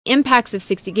Impacts of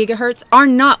 60 gigahertz are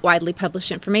not widely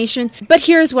published information, but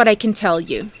here's what I can tell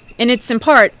you. And it's in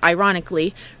part,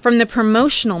 ironically, from the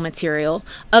promotional material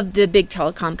of the big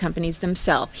telecom companies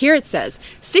themselves. Here it says,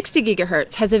 60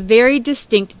 gigahertz has a very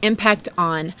distinct impact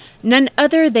on none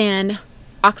other than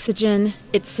oxygen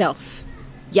itself.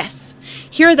 Yes,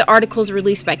 here are the articles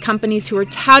released by companies who are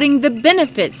touting the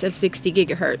benefits of 60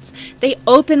 gigahertz. They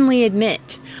openly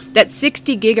admit that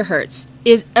 60 gigahertz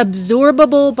is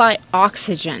absorbable by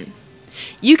oxygen.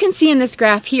 You can see in this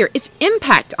graph here its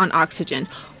impact on oxygen.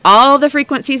 All the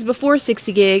frequencies before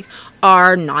 60 gig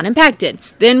are not impacted.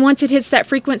 Then once it hits that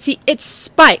frequency, it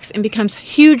spikes and becomes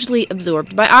hugely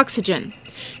absorbed by oxygen.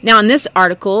 Now in this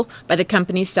article by the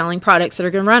companies selling products that are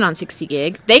going to run on 60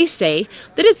 gig, they say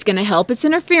that it's going to help its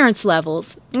interference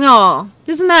levels. Oh,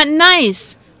 isn't that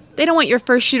nice? They don't want your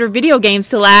first shooter video games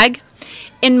to lag.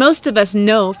 And most of us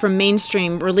know from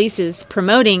mainstream releases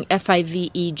promoting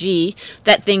FIVEG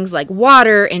that things like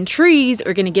water and trees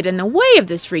are going to get in the way of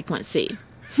this frequency.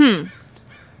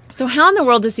 So how in the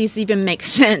world does this even make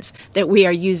sense that we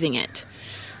are using it?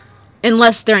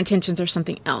 Unless their intentions are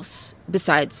something else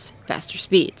besides faster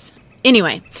speeds.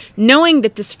 Anyway, knowing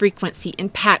that this frequency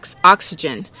impacts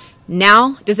oxygen,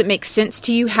 now does it make sense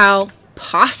to you how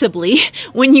possibly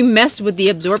when you mess with the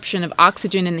absorption of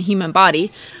oxygen in the human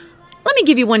body, let me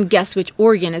give you one guess which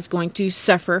organ is going to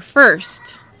suffer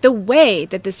first. The way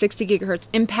that the 60 gigahertz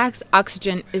impacts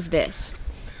oxygen is this.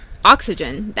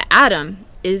 Oxygen, the atom,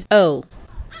 is O.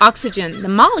 Oxygen, the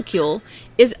molecule,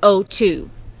 is O2.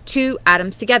 Two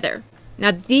atoms together.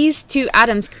 Now these two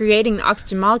atoms creating the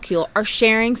oxygen molecule are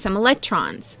sharing some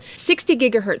electrons. 60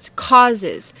 gigahertz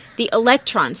causes the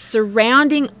electrons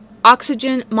surrounding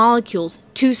oxygen molecules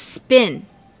to spin.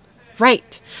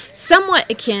 Right. Somewhat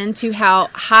akin to how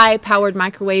high-powered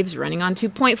microwaves running on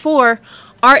 2.4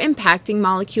 are impacting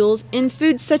molecules in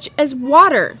foods such as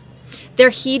water. They're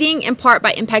heating in part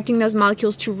by impacting those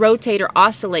molecules to rotate or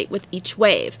oscillate with each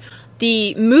wave.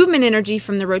 The movement energy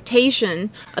from the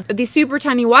rotation of these super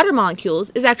tiny water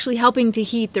molecules is actually helping to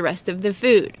heat the rest of the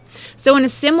food. So in a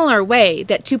similar way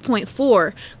that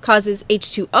 2.4 causes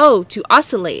H2O to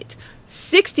oscillate,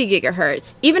 60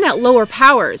 gigahertz, even at lower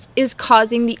powers, is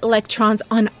causing the electrons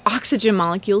on oxygen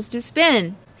molecules to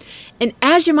spin. And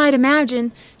as you might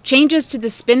imagine, changes to the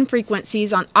spin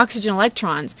frequencies on oxygen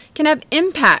electrons can have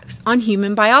impacts on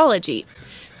human biology.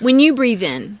 When you breathe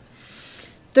in,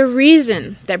 the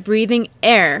reason that breathing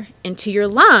air into your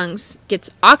lungs gets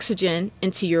oxygen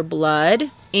into your blood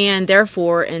and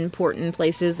therefore in important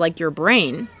places like your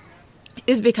brain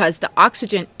is because the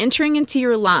oxygen entering into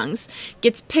your lungs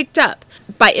gets picked up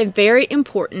by a very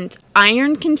important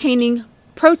iron-containing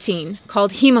protein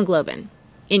called hemoglobin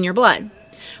in your blood.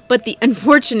 But the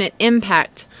unfortunate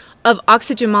impact of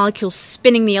oxygen molecules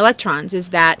spinning the electrons is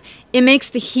that it makes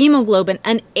the hemoglobin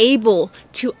unable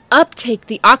to uptake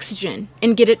the oxygen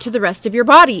and get it to the rest of your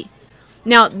body.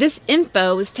 Now, this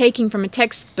info is taken from a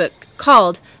textbook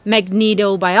called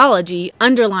Magnetobiology,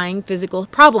 Underlying Physical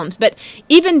Problems. But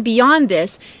even beyond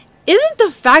this, isn't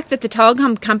the fact that the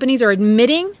telecom companies are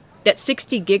admitting that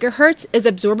 60 gigahertz is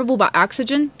absorbable by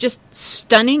oxygen just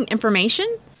stunning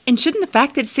information? And shouldn't the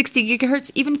fact that 60 gigahertz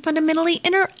even fundamentally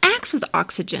interacts with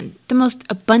oxygen, the most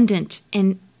abundant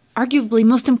and arguably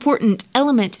most important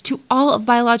element to all of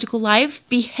biological life,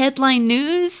 be headline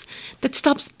news that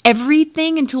stops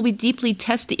everything until we deeply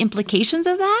test the implications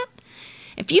of that?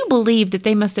 If you believe that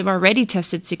they must have already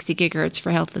tested 60 gigahertz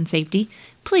for health and safety,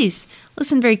 please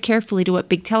listen very carefully to what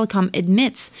Big Telecom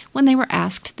admits when they were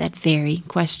asked that very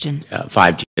question.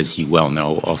 5G, as you well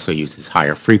know, also uses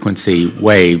higher frequency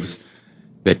waves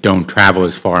that don't travel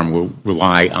as far and will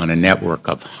rely on a network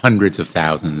of hundreds of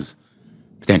thousands,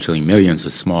 potentially millions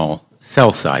of small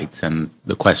cell sites. And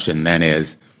the question then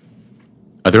is,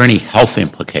 are there any health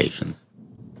implications,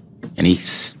 any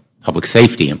public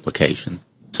safety implications?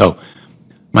 So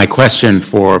my question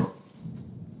for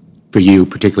you,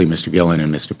 particularly Mr. Gillen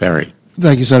and Mr. Berry.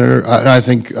 Thank you, Senator. I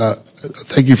think,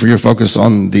 thank you for your focus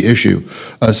on the issue.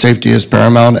 Safety is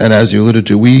paramount, and as you alluded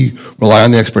to, we rely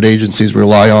on the expert agencies, we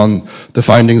rely on the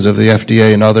findings of the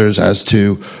FDA and others as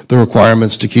to the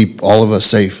requirements to keep all of us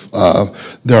safe.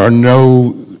 There are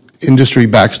no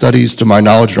industry-backed studies, to my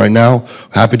knowledge right now.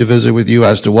 Happy to visit with you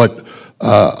as to what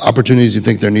opportunities you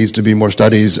think there needs to be more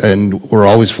studies, and we're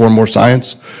always for more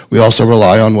science. We also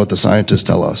rely on what the scientists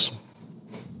tell us.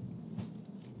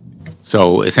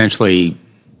 So essentially,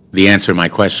 the answer to my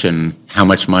question, how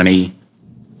much money?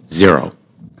 Zero.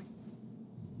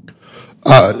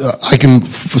 I can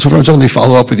certainly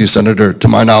follow up with you, Senator. To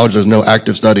my knowledge, there's no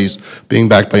active studies being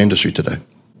backed by industry today.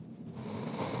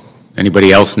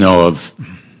 Anybody else know of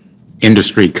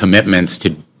industry commitments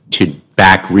to to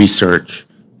back research,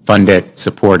 fund it,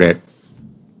 support it,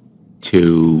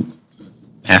 to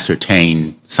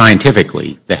ascertain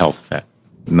scientifically the health effect?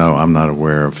 No, I'm not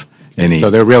aware of any. So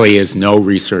there really is no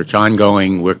research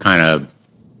ongoing. We're kind of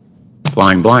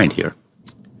flying blind here,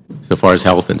 so far as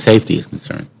health and safety is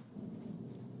concerned.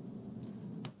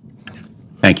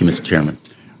 Thank you, Mr. Chairman.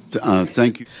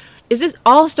 Thank you. Is this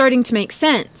all starting to make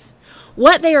sense?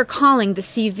 What they are calling the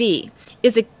CV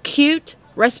is acute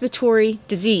respiratory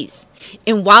disease.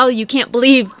 And while you can't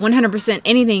believe 100%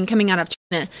 anything coming out of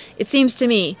China, it seems to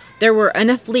me there were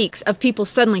enough leaks of people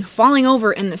suddenly falling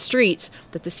over in the streets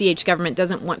that the CH government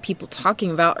doesn't want people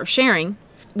talking about or sharing,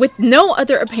 with no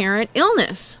other apparent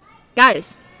illness.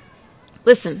 Guys,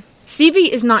 listen, CV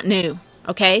is not new,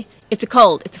 okay? It's a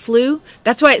cold, it's a flu.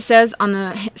 That's why it says on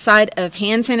the side of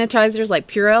hand sanitizers like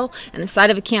Purell and the side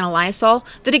of a can of Lysol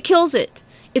that it kills it.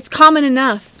 It's common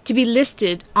enough to be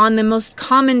listed on the most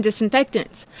common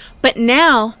disinfectants. But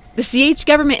now the CH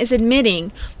government is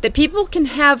admitting that people can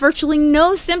have virtually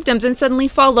no symptoms and suddenly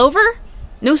fall over.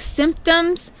 No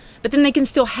symptoms, but then they can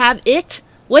still have it.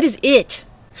 What is it?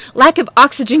 Lack of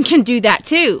oxygen can do that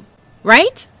too,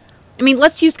 right? I mean,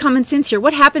 let's use common sense here.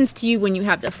 What happens to you when you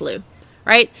have the flu,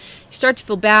 right? You start to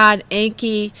feel bad,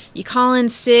 achy, you call in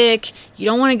sick, you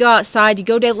don't want to go outside, you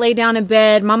go to lay down in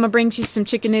bed, mama brings you some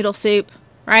chicken noodle soup,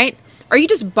 right? Or you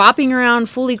just bopping around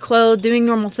fully clothed, doing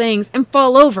normal things, and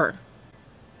fall over.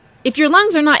 If your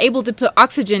lungs are not able to put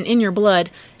oxygen in your blood,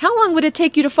 how long would it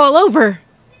take you to fall over?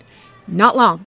 Not long.